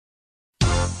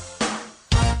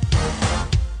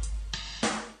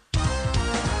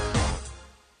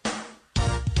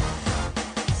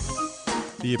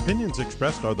The opinions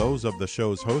expressed are those of the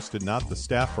show's host and not the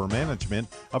staff or management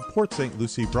of Port St.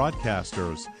 Lucie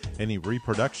Broadcasters. Any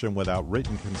reproduction without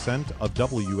written consent of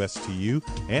WSTU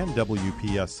and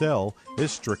WPSL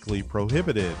is strictly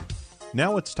prohibited.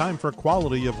 Now it's time for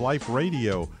Quality of Life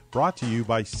Radio, brought to you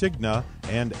by Cigna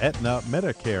and Aetna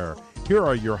Medicare. Here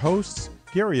are your hosts,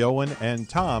 Gary Owen and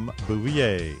Tom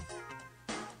Bouvier.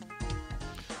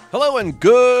 Hello and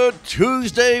good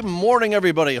Tuesday morning,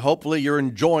 everybody. Hopefully you're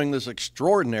enjoying this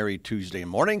extraordinary Tuesday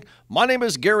morning. My name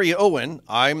is Gary Owen.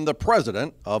 I'm the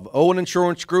president of Owen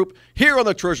Insurance Group here on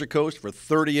the Treasure Coast for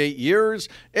 38 years,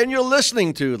 and you're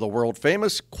listening to the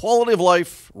world-famous Quality of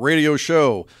Life radio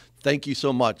show. Thank you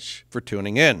so much for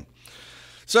tuning in.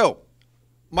 So,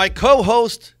 my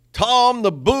co-host, Tom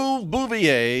the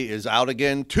Bouvier, is out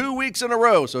again 2 weeks in a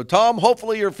row. So, Tom,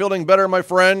 hopefully you're feeling better, my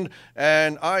friend.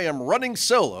 And I am running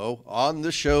solo on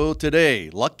the show today.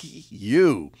 Lucky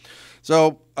you.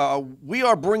 So, we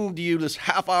are bringing to you this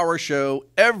half-hour show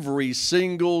every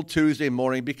single Tuesday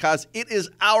morning because it is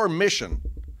our mission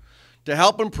to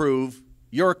help improve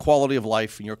your quality of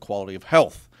life and your quality of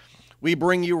health. We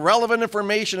bring you relevant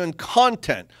information and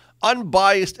content,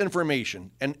 unbiased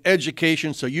information and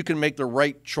education so you can make the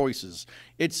right choices.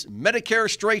 It's Medicare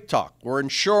Straight Talk or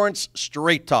Insurance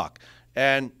Straight Talk.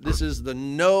 And this is the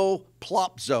no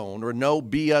plop zone or no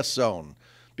BS zone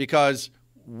because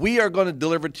we are going to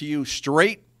deliver it to you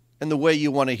straight in the way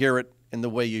you want to hear it and the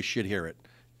way you should hear it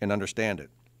and understand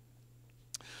it.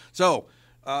 So,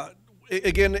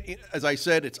 again, as I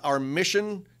said, it's our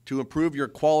mission to improve your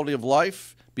quality of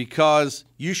life, because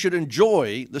you should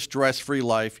enjoy the stress-free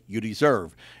life you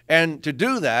deserve. And to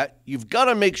do that, you've got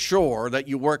to make sure that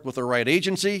you work with the right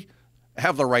agency,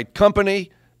 have the right company,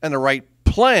 and the right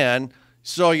plan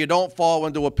so you don't fall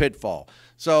into a pitfall.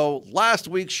 So last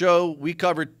week's show, we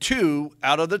covered 2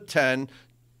 out of the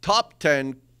top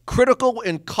 10 critical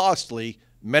and costly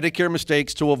Medicare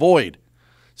mistakes to avoid.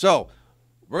 So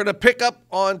we're going to pick up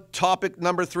on topic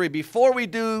number 3. Before we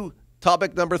do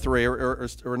topic number 3, or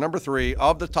number 3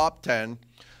 of the top 10,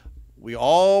 we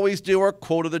always do our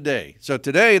quote of the day. So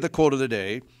today, the quote of the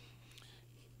day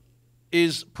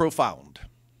is profound.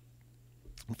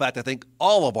 In fact, I think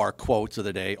all of our quotes of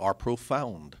the day are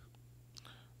profound.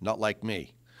 Not like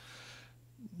me.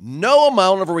 No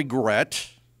amount of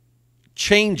regret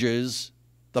changes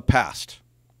the past.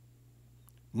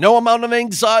 No amount of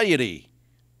anxiety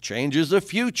changes the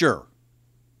future.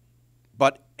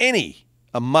 But any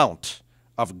amount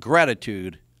of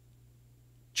gratitude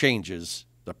changes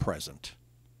the present.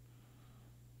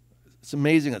 It's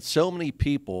amazing that so many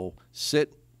people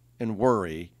sit and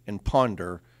worry and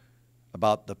ponder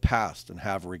about the past and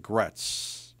have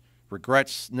regrets.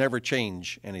 Regrets never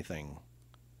change anything.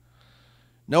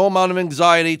 No amount of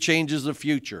anxiety changes the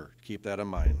future. Keep that in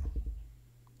mind.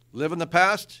 Live in the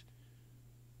past.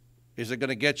 Is it going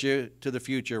to get you to the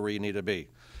future where you need to be?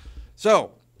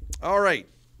 So, all right.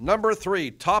 Number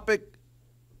 3, topic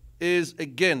is,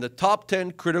 again, the top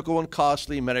 10 critical and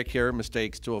costly Medicare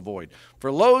mistakes to avoid.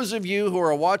 For those of you who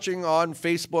are watching on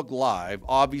Facebook Live,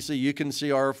 obviously you can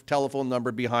see our telephone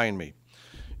number behind me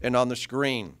and on the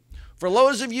screen. For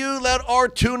those of you that are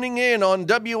tuning in on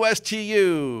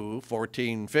WSTU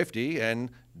 1450 and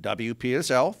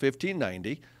WPSL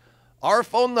 1590, our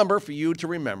phone number for you to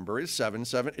remember is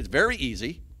 77. It's very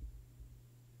easy.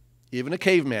 Even a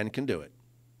caveman can do it.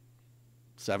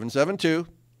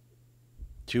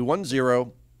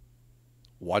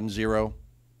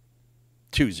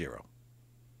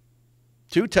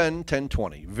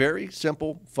 772-210-1020. Very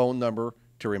simple phone number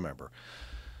to remember.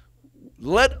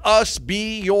 Let us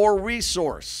be your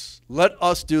resource. Let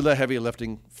us do the heavy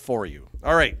lifting for you.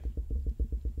 All right.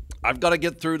 I've got to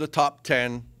get through the top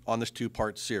 10 on this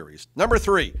 2-part series. Number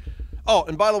 3. Oh,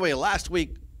 and by the way, last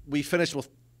week we finished with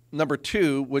number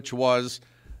 2, which was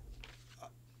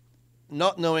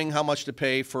not knowing how much to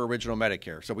pay for original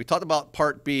Medicare. So we talked about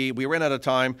Part B. We ran out of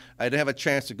time. I didn't have a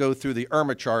chance to go through the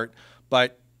IRMA chart.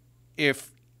 But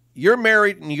if you're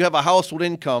married and you have a household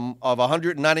income of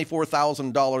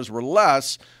 $194,000 or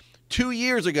less 2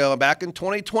 years ago, back in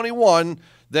 2021,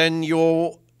 then you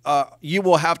will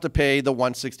have to pay the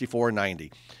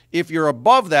 $164.90. If you're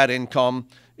above that income,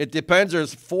 it depends.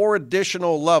 There's 4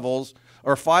 additional levels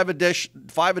or 5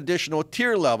 additional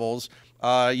tier levels.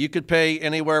 You could pay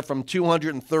anywhere from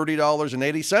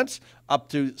 $230.80 up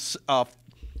to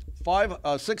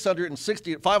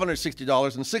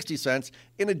 $560.60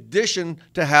 in addition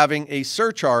to having a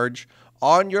surcharge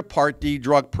on your Part D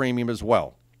drug premium as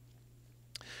well.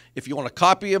 If you want a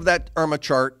copy of that IRMA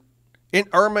chart, in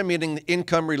IRMA meaning the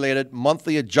income-related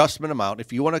monthly adjustment amount,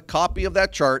 if you want a copy of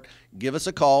that chart, give us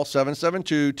a call,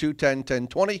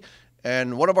 772-210-1020,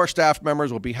 and one of our staff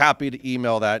members will be happy to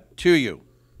email that to you.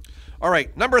 All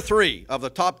right, number 3 of the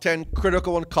top 10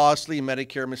 critical and costly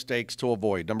Medicare mistakes to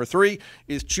avoid. Number 3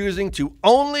 is choosing to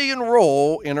only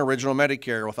enroll in Original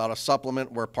Medicare without a supplement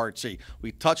or Part C.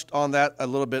 We touched on that a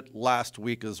little bit last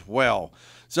week as well.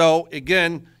 So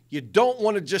again, you don't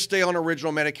want to just stay on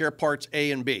Original Medicare Parts A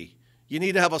and B. You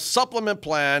need to have a supplement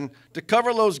plan to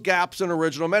cover those gaps in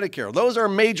Original Medicare. Those are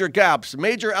major gaps,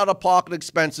 major out-of-pocket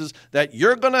expenses that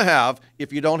you're going to have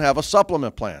if you don't have a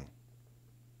supplement plan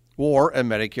or a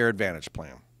Medicare Advantage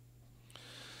plan.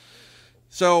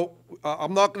 So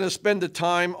I'm not going to spend the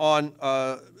time on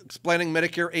explaining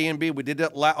Medicare A and B. We did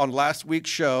that on last week's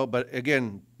show. But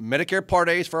again, Medicare Part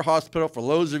A is for hospital. For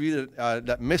those of you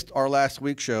that missed our last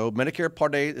week's show, Medicare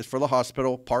Part A is for the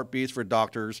hospital. Part B is for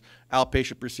doctors,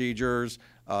 outpatient procedures,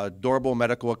 durable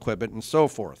medical equipment, and so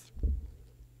forth.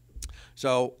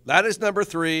 So that is number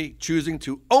 3, choosing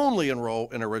to only enroll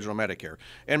in Original Medicare.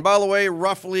 And by the way,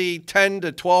 roughly 10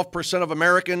 to 12% of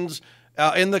Americans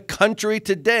in the country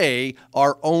today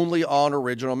are only on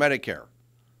Original Medicare,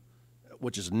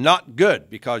 which is not good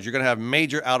because you're going to have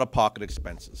major out-of-pocket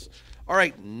expenses. All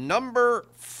right, number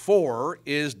 4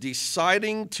 is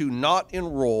deciding to not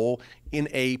enroll in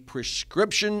a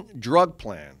prescription drug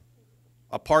plan,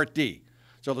 a Part D.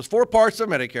 So there's 4 parts of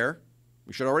Medicare.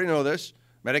 You should already know this.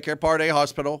 Medicare Part A,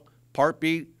 hospital. Part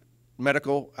B,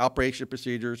 medical, outpatient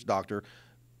procedures, doctor.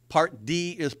 Part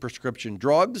D is prescription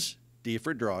drugs, D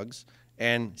for drugs.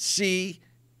 And C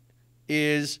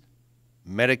is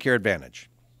Medicare Advantage.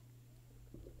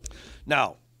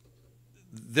 Now,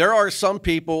 there are some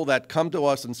people that come to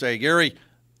us and say, Gary,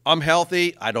 I'm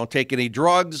healthy. I don't take any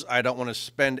drugs. I don't want to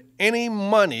spend any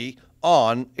money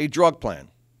on a drug plan.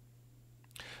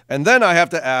 And then I have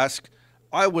to ask,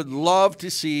 I would love to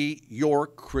see your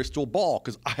crystal ball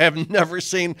because I have never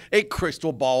seen a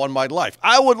crystal ball in my life.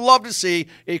 I would love to see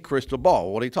a crystal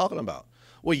ball. What are you talking about?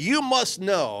 Well, you must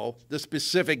know the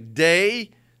specific day,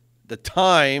 the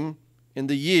time in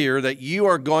the year that you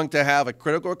are going to have a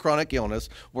critical or chronic illness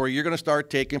where you're going to start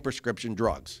taking prescription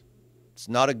drugs. It's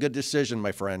not a good decision,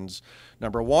 my friends.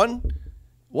 Number 1,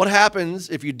 what happens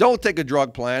if you don't take a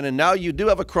drug plan and now you do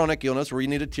have a chronic illness where you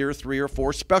need a tier 3 or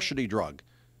 4 specialty drug,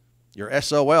 your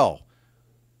SOL?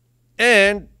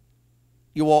 And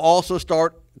you will also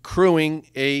start accruing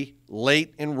a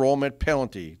late enrollment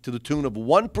penalty to the tune of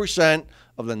 1%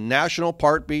 of the national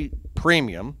Part B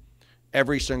premium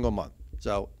every single month.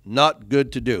 So not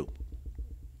good to do.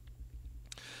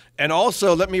 And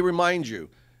also, let me remind you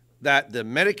that the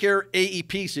Medicare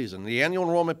AEP season, the annual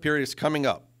enrollment period, is coming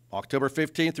up, October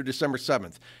 15th through December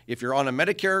 7th. If you're on a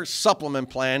Medicare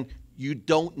supplement plan, you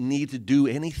don't need to do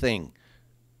anything.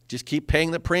 Just keep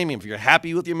paying the premium. If you're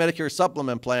happy with your Medicare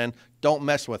supplement plan, don't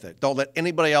mess with it. Don't let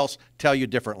anybody else tell you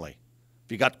differently.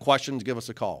 If you got questions, give us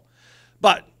a call.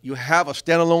 But you have a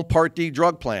standalone Part D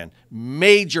drug plan.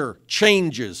 Major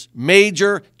changes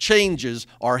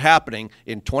are happening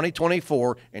in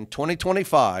 2024 and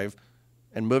 2025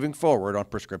 and moving forward on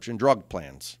prescription drug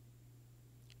plans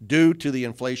due to the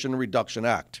Inflation Reduction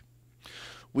Act.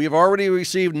 We have already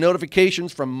received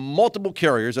notifications from multiple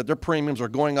carriers that their premiums are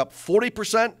going up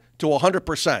 40% to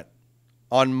 100%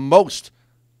 on most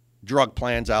drug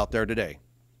plans out there today.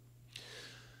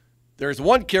 There's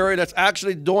one carrier that's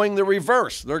actually doing the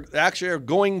reverse. They're actually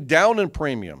going down in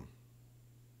premium.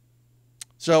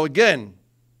 So again,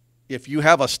 if you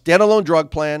have a standalone drug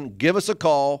plan, give us a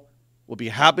call. We'll be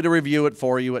happy to review it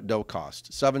for you at no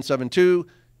cost.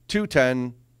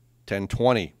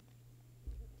 772-210-1020.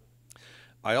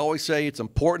 I always say it's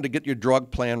important to get your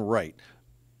drug plan right.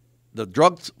 The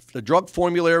drug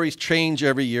formularies change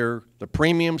every year. The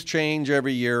premiums change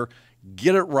every year.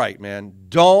 Get it right, man.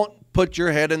 Don't put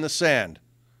your head in the sand.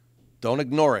 Don't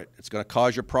ignore it. It's going to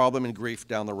cause you problem and grief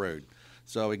down the road.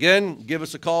 So again, give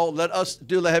us a call. Let us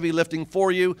do the heavy lifting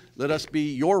for you. Let us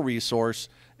be your resource,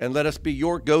 and let us be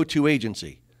your go-to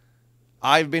agency.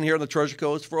 I've been here on the Treasure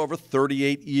Coast for over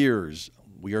 38 years.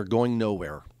 We are going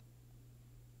nowhere.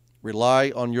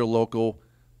 Rely on your local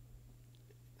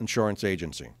insurance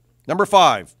agency. Number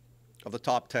 5 of the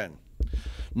top 10.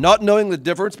 Not knowing the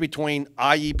difference between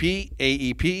IEP,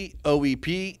 AEP,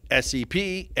 OEP,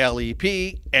 SEP,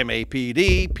 LEP,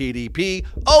 MAPD, PDP,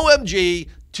 OMG,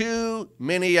 too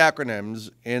many acronyms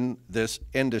in this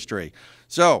industry.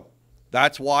 So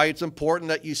that's why it's important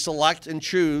that you select and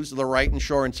choose the right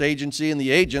insurance agency and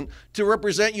the agent to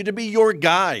represent you, to be your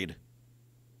guide.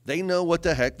 They know what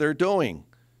the heck they're doing.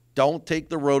 Don't take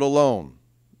the road alone.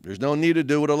 There's no need to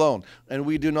do it alone. And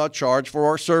we do not charge for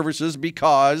our services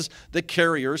because the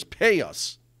carriers pay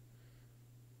us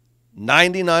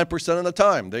 99% of the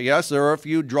time. Yes, there are a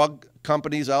few drug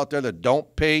companies out there that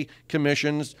don't pay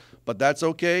commissions, but that's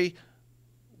okay.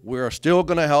 We're still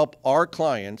going to help our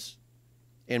clients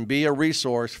and be a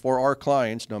resource for our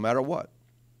clients no matter what.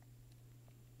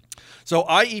 So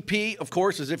IEP, of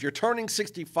course, is if you're turning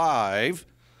 65,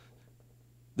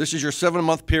 this is your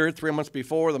 7-month period, 3 months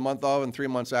before, the month of, and 3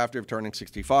 months after of turning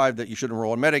 65 that you should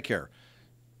enroll in Medicare.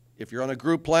 If you're on a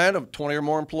group plan of 20 or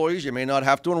more employees, you may not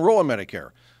have to enroll in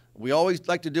Medicare. We always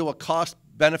like to do a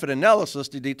cost-benefit analysis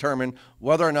to determine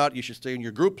whether or not you should stay in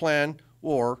your group plan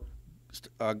or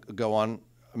go on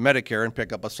Medicare and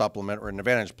pick up a supplement or an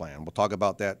Advantage plan. We'll talk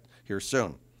about that here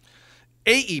soon.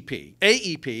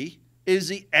 AEP is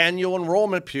the annual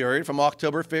enrollment period from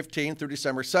October 15th through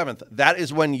December 7th. That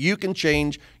is when you can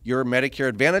change your Medicare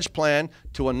Advantage plan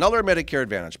to another Medicare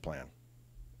Advantage plan.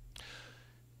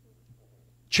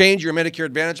 Change your Medicare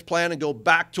Advantage plan and go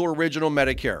back to original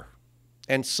Medicare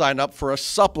and sign up for a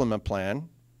supplement plan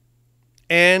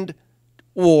and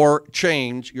or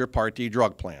change your Part D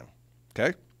drug plan.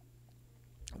 Okay?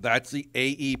 That's the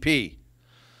AEP.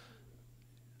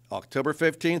 October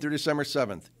 15th through December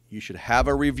 7th. You should have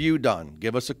a review done.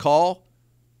 Give us a call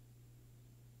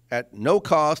at no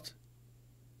cost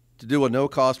to do a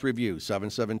no-cost review,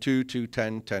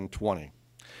 772-210-1020.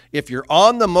 If you're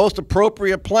on the most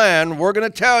appropriate plan, we're going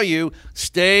to tell you,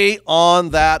 stay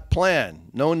on that plan.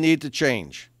 No need to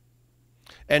change.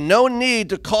 And no need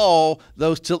to call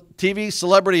those TV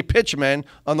celebrity pitchmen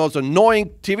on those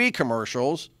annoying TV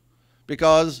commercials,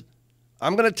 because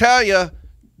I'm going to tell you,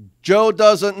 Joe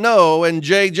doesn't know and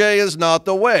JJ is not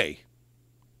the way.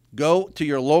 Go to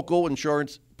your local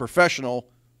insurance professional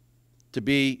to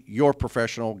be your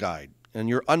professional guide and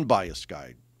your unbiased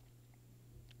guide.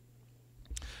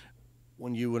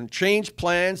 When you change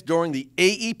plans during the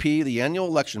AEP, the annual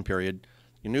election period,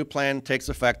 your new plan takes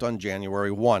effect on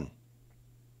January 1.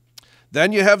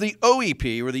 Then you have the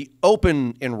OEP, or the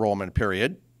open enrollment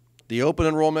period. The open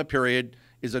enrollment period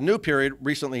is a new period,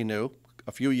 recently new,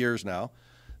 a few years now,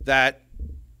 that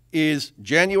is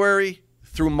January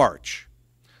through March.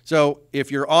 So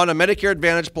if you're on a Medicare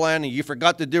Advantage plan and you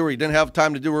forgot to do, or you didn't have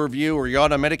time to do a review, or you're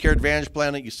on a Medicare Advantage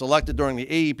plan that you selected during the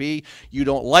AEP, you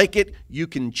don't like it, you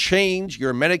can change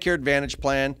your Medicare Advantage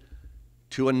plan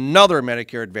to another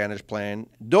Medicare Advantage plan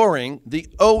during the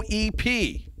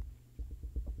OEP,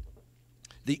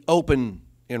 the open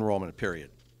enrollment period.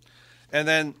 And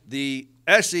then the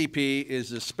SEP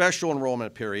is the special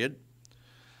enrollment period,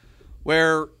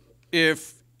 where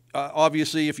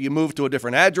obviously if you move to a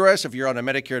different address, if you're on a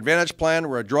Medicare Advantage plan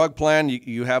or a drug plan,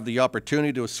 you have the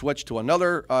opportunity to switch to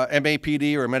another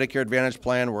MAPD or a Medicare Advantage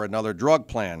plan or another drug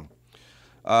plan.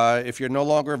 If you're no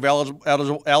longer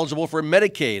eligible for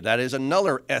Medicaid, that is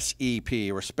another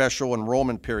SEP, or special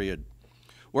enrollment period.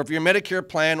 Or if your Medicare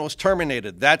plan was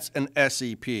terminated, that's an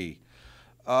SEP.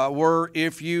 Or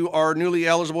if you are newly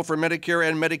eligible for Medicare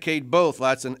and Medicaid both,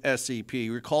 that's an SEP.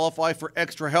 You qualify for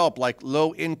extra help like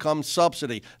low-income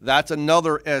subsidy, that's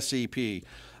another SEP.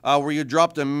 Where you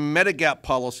dropped a Medigap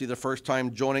policy the first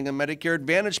time joining a Medicare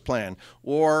Advantage plan.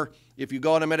 Or if you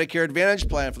go on a Medicare Advantage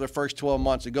plan for the first 12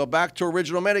 months and go back to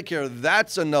original Medicare,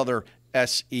 that's another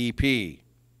SEP.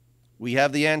 We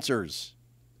have the answers.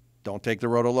 Don't take the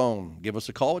road alone. Give us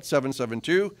a call at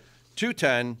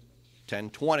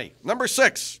 772-210-1020. Number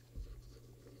 6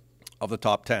 of the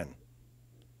top 10.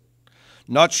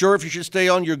 Not sure if you should stay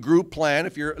on your group plan.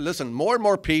 Listen, more and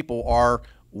more people are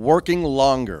working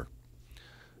longer.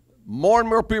 More and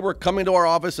more people are coming to our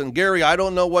office and, Gary, I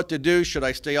don't know what to do. Should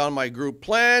I stay on my group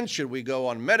plan? Should we go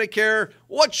on Medicare?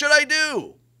 What should I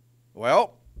do?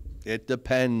 Well, it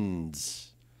depends.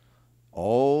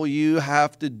 All you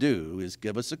have to do is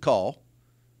give us a call.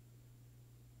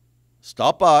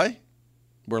 Stop by.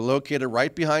 We're located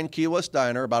right behind Key West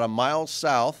Diner, about a mile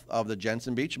south of the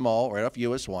Jensen Beach Mall, right off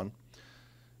US 1.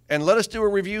 And let us do a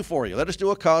review for you. Let us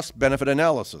do a cost-benefit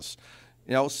analysis.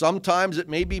 You know, sometimes it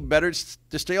may be better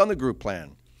to stay on the group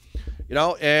plan. You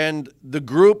know, and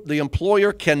the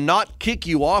employer cannot kick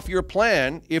you off your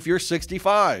plan if you're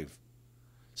 65.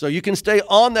 So you can stay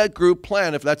on that group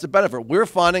plan if that's a benefit. We're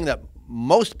finding that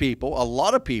most people, a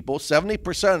lot of people,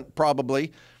 70%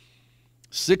 probably,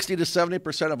 60 to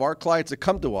 70% of our clients that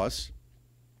come to us,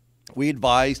 we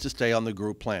advise to stay on the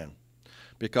group plan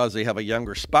because they have a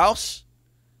younger spouse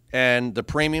and the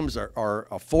premiums are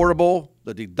affordable,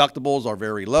 the deductibles are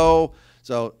very low,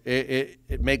 so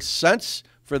it makes sense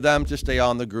for them to stay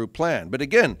on the group plan. But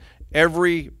again,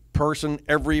 every person,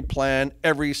 every plan,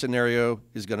 every scenario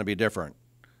is going to be different.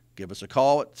 Give us a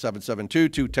call at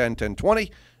 772-210-1020,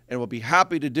 and we'll be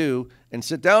happy to do and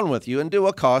sit down with you and do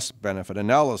a cost-benefit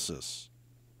analysis.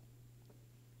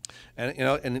 And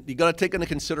and you got to take into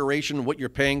consideration what you're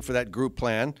paying for that group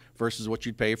plan versus what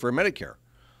you'd pay for a Medicare.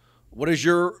 What is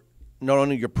your, not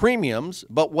only your premiums,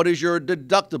 but what is your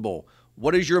deductible?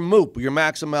 What is your MOOP, your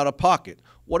maximum out of pocket?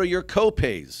 What are your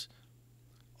co-pays?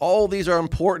 All these are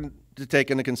important to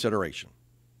take into consideration.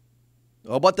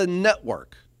 What about the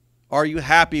network? Are you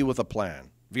happy with a plan?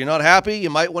 If you're not happy,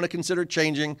 you might want to consider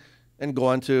changing and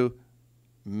going to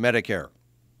Medicare.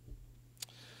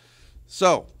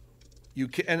 So, you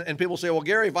can, and people say, well,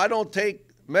 Gary, if I don't take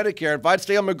Medicare, if I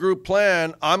stay on my group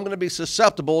plan, I'm going to be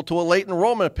susceptible to a late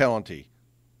enrollment penalty.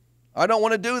 I don't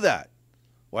want to do that.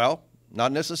 Well,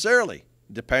 not necessarily.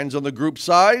 It depends on the group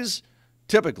size.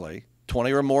 Typically,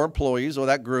 20 or more employees, or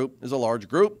that group is a large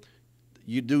group,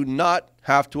 you do not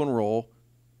have to enroll,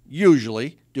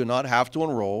 usually do not have to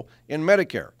enroll in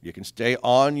Medicare. You can stay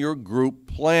on your group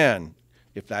plan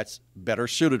if that's better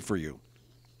suited for you.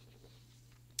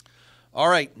 All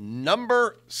right,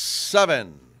 number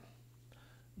 7,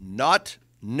 not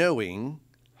knowing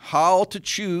how to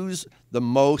choose the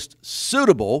most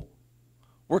suitable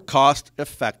or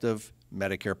cost-effective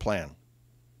Medicare plan.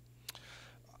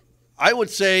 I would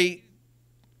say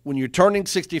when you're turning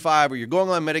 65 or you're going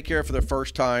on Medicare for the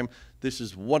first time, this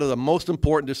is one of the most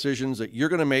important decisions that you're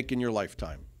going to make in your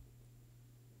lifetime.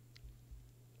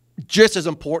 Just as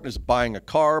important as buying a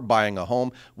car, buying a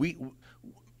home.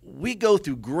 We go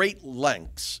through great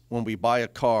lengths when we buy a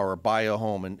car or buy a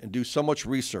home and do so much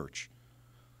research.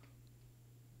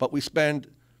 But we spend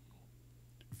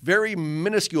very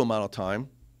minuscule amount of time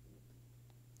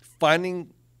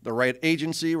finding the right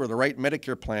agency or the right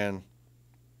Medicare plan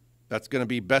that's going to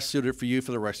be best suited for you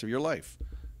for the rest of your life.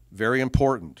 Very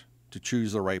important to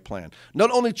choose the right plan.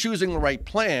 Not only choosing the right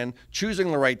plan,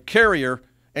 choosing the right carrier,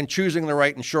 and choosing the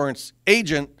right insurance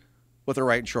agent with the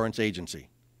right insurance agency.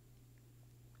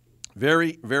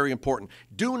 Very, very important.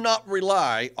 Do not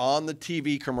rely on the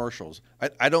TV commercials.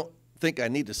 I don't think I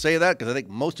need to say that because I think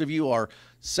most of you are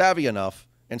savvy enough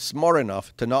and smart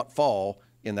enough to not fall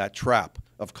in that trap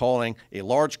of calling a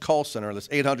large call center, this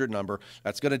 800 number,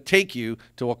 that's going to take you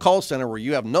to a call center where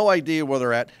you have no idea where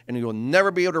they're at and you will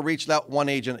never be able to reach that one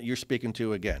agent that you're speaking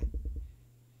to again.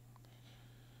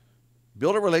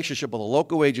 Build a relationship with a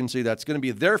local agency that's going to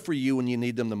be there for you when you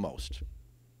need them the most,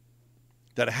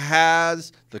 that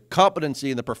has the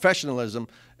competency and the professionalism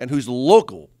and who's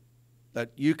local,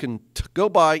 that you can go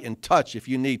by and touch if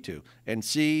you need to and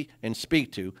see and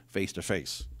speak to face to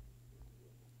face.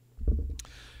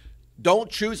 Don't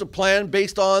choose a plan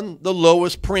based on the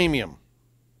lowest premium.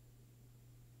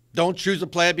 Don't choose a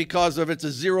plan because of it's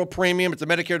a zero premium, it's a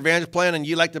Medicare Advantage plan, and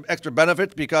you like the extra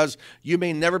benefits because you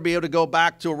may never be able to go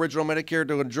back to original Medicare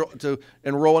to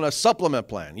enroll in a supplement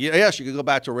plan. Yes, you can go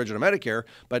back to original Medicare,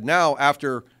 but now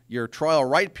after your trial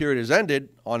right period is ended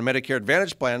on a Medicare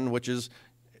Advantage plan, which is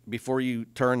before you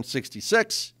turn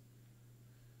 66,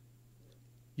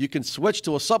 you can switch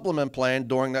to a supplement plan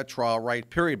during that trial right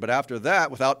period. But after that,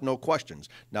 without no questions.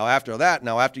 Now after that,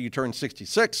 after you turn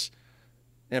 66,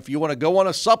 and if you want to go on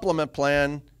a supplement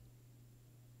plan,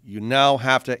 you now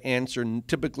have to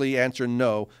typically answer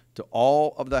no to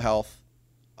all of the health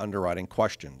underwriting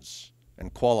questions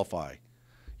and qualify.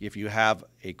 If you have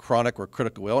a chronic or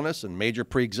critical illness and major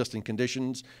pre-existing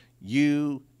conditions,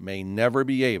 you may never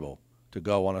be able to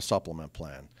go on a supplement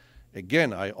plan.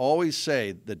 Again, I always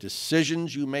say the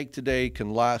decisions you make today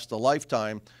can last a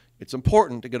lifetime. It's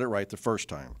important to get it right the first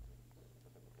time.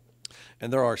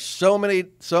 And there are so many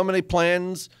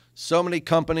plans, so many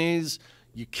companies.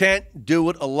 You can't do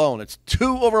it alone. It's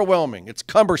too overwhelming. It's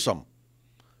cumbersome.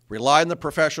 Rely on the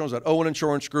professionals at Owen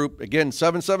Insurance Group. Again,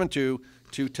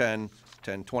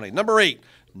 772-210-1020. Number 8,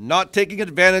 not taking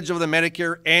advantage of the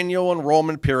Medicare annual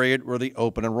enrollment period or the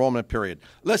open enrollment period.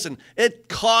 Listen, it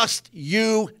costs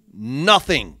you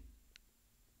nothing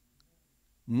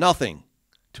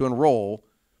to enroll,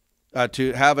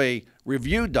 to have a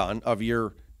review done of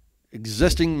your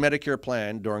existing Medicare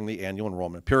plan during the annual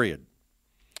enrollment period.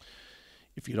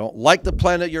 If you don't like the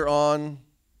plan that you're on,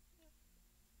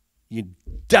 you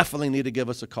definitely need to give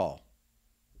us a call.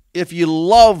 If you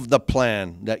love the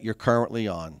plan that you're currently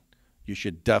on, you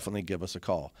should definitely give us a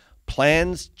call.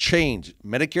 Plans change.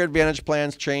 Medicare Advantage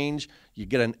plans change. You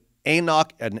get an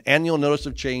ANOC, an annual notice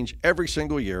of change, every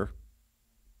single year.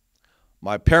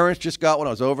 My parents just got one.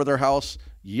 I was over their house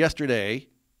yesterday,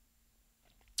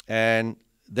 and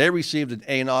they received an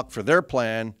ANOC for their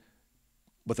plan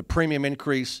with a premium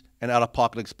increase, and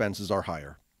out-of-pocket expenses are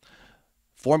higher.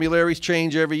 Formularies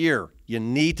change every year. You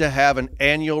need to have an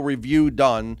annual review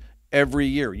done every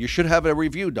year. You should have a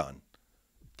review done.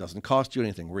 It doesn't cost you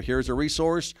anything. We're here as a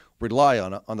resource. Rely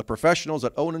on the professionals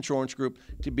at Owen Insurance Group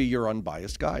to be your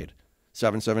unbiased guide.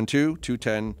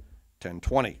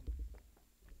 772-210-1020.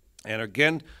 And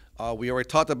again, we already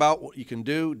talked about what you can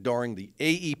do during the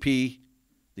AEP,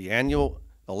 the annual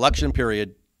election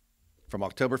period from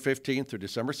October 15th through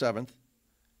December 7th,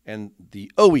 and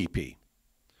the OEP.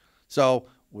 So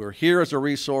we're here as a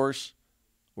resource.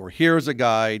 We're here as a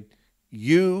guide.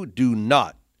 You do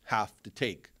not have to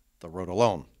take the road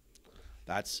alone.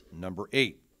 That's number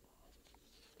 8.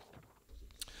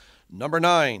 Number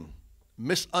 9,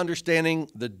 misunderstanding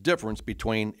the difference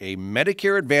between a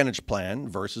Medicare Advantage plan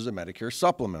versus a Medicare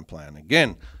Supplement plan.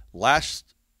 Again,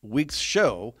 last week's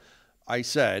show, I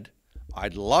said,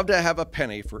 I'd love to have a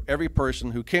penny for every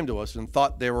person who came to us and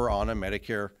thought they were on a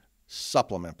Medicare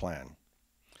Supplement plan.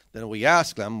 Then we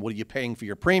ask them, what are you paying for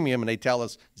your premium? And they tell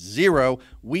us 0.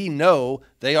 We know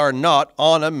they are not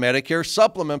on a Medicare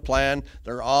Supplement plan.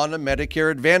 They're on a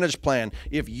Medicare Advantage plan.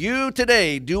 If you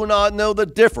today do not know the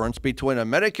difference between a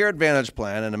Medicare Advantage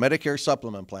plan and a Medicare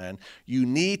Supplement plan, you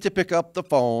need to pick up the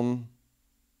phone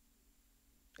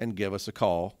and give us a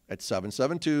call at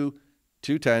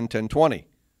 772-210-1020.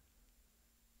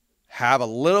 Have a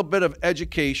little bit of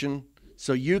education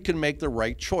so you can make the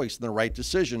right choice and the right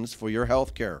decisions for your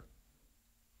health care.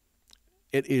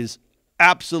 It is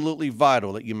absolutely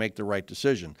vital that you make the right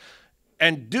decision.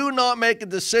 And do not make a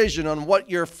decision on what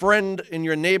your friend and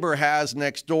your neighbor has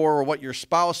next door or what your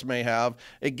spouse may have.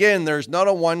 Again, there's not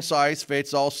a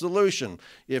one-size-fits-all solution.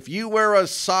 If you wear a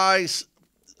size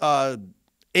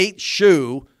 8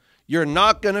 shoe, you're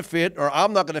not going to fit, or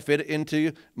I'm not going to fit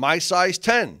into my size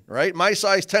 10, right? My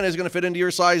size 10 is going to fit into your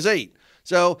size 8.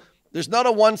 So there's not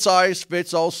a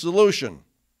one-size-fits-all solution.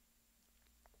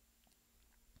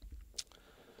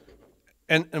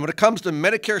 And when it comes to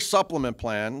Medicare Supplement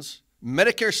plans,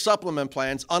 unlike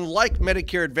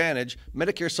Medicare Advantage,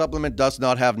 Medicare Supplement does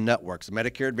not have networks.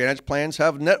 Medicare Advantage plans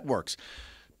have networks.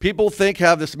 People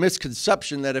have this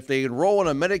misconception that if they enroll in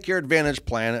a Medicare Advantage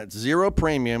plan at 0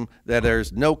 premium, that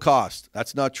there's no cost.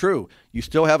 That's not true. You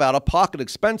still have out-of-pocket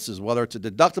expenses, whether it's a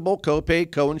deductible, copay,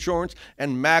 coinsurance,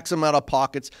 and maximum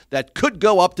out-of-pockets that could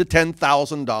go up to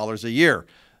 $10,000 a year.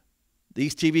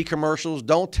 These TV commercials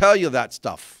don't tell you that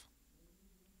stuff.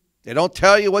 They don't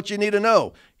tell you what you need to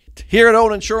know. Here at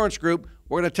Owen Insurance Group,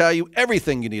 we're going to tell you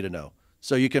everything you need to know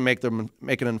so you can make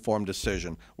an informed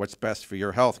decision what's best for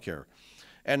your health care.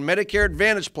 And Medicare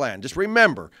Advantage plan, just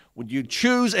remember, when you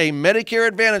choose a Medicare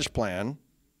Advantage plan,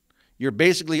 you're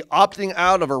basically opting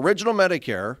out of original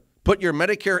Medicare, put your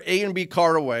Medicare A and B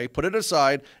card away, put it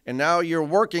aside, and now you're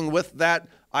working with that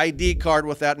ID card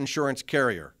with that insurance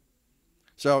carrier.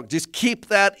 So just keep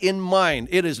that in mind.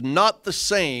 It is not the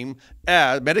same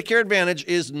as Medicare Advantage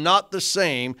is not the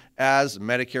same as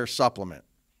Medicare Supplement.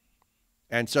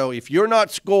 And so if you're not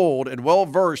schooled and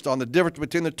well-versed on the difference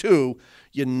between the two,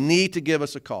 you need to give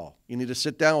us a call. You need to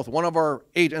sit down with one of our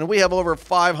agents. And we have over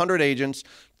 500 agents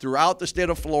throughout the state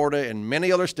of Florida and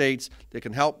many other states that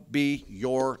can help be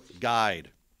your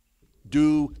guide.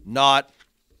 Do not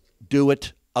do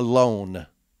it alone.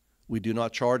 We do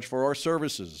not charge for our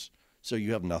services, so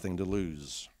you have nothing to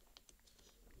lose.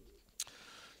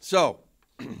 So,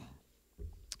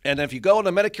 and if you go on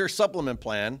a Medicare Supplement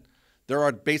plan, there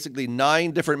are basically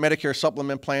 9 different Medicare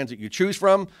Supplement plans that you choose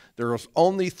from. There are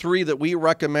only 3 that we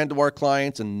recommend to our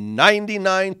clients, and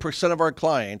 99% of our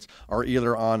clients are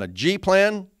either on a G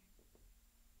plan,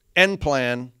 N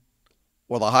plan,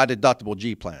 or the high deductible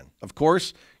G plan. Of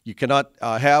course, you cannot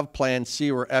have plan C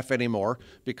or F anymore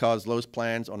because those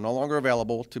plans are no longer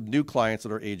available to new clients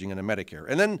that are aging into Medicare.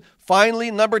 And then finally,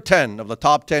 number 10 of the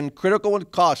top 10 critical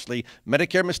and costly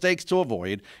Medicare mistakes to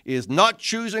avoid is not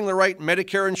choosing the right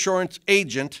Medicare insurance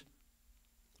agent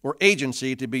or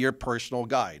agency to be your personal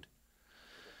guide.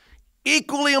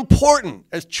 Equally important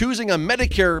as choosing a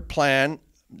Medicare plan,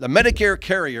 the Medicare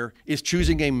carrier is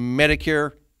choosing a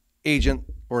Medicare agent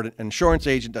or an insurance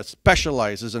agent that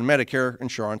specializes in Medicare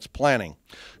insurance planning.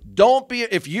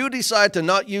 If you decide to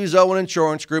not use Owen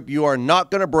Insurance Group, you are not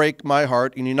going to break my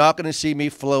heart, and you're not going to see me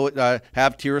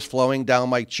have tears flowing down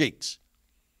my cheeks.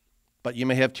 But you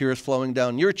may have tears flowing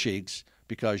down your cheeks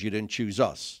because you didn't choose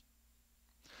us.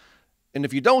 And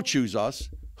if you don't choose us,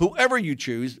 whoever you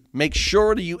choose, make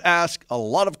sure that you ask a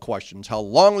lot of questions: how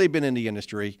long they've been in the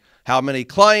industry, how many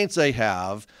clients they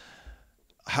have,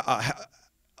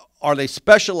 are they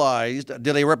specialized?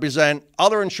 Do they represent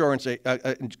other insurance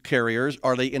carriers?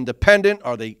 Are they independent?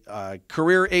 Are they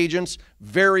career agents?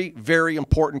 Very, very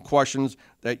important questions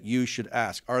that you should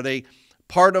ask. Are they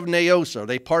part of NAOSA? Are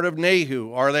they part of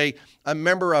NAHU? Are they a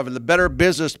member of the Better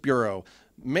Business Bureau?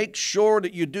 Make sure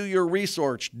that you do your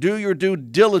research, do your due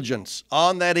diligence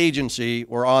on that agency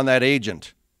or on that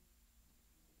agent.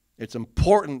 It's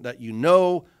important that you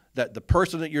know that the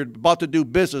person that you're about to do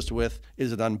business with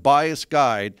is an unbiased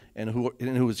guide and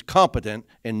who is competent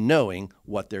in knowing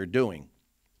what they're doing.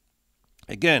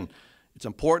 Again, it's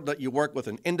important that you work with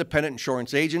an independent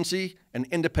insurance agency. An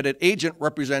independent agent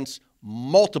represents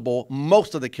most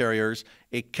of the carriers.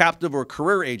 A captive or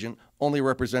career agent only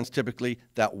represents typically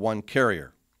that one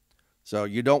carrier. So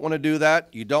you don't want to do that.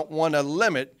 You don't want to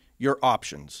limit your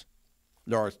options.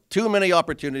 There are too many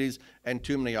opportunities and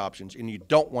too many options, and you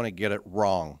don't want to get it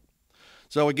wrong.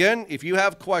 So again, if you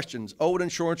have questions, Owen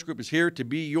Insurance Group is here to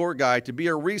be your guide, to be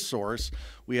a resource.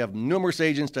 We have numerous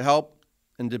agents to help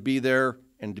and to be there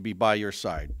and to be by your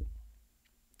side.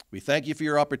 We thank you for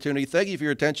your opportunity. Thank you for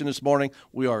your attention this morning.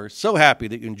 We are so happy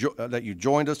that you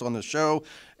joined us on the show.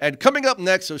 And coming up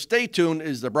next, so stay tuned,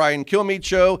 is the Brian Kilmeade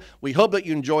Show. We hope that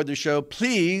you enjoyed the show.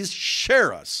 Please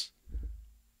share us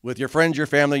with your friends, your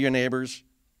family, your neighbors.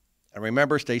 And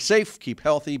remember, stay safe, keep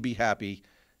healthy, be happy,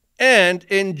 and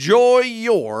enjoy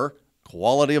your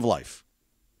quality of life.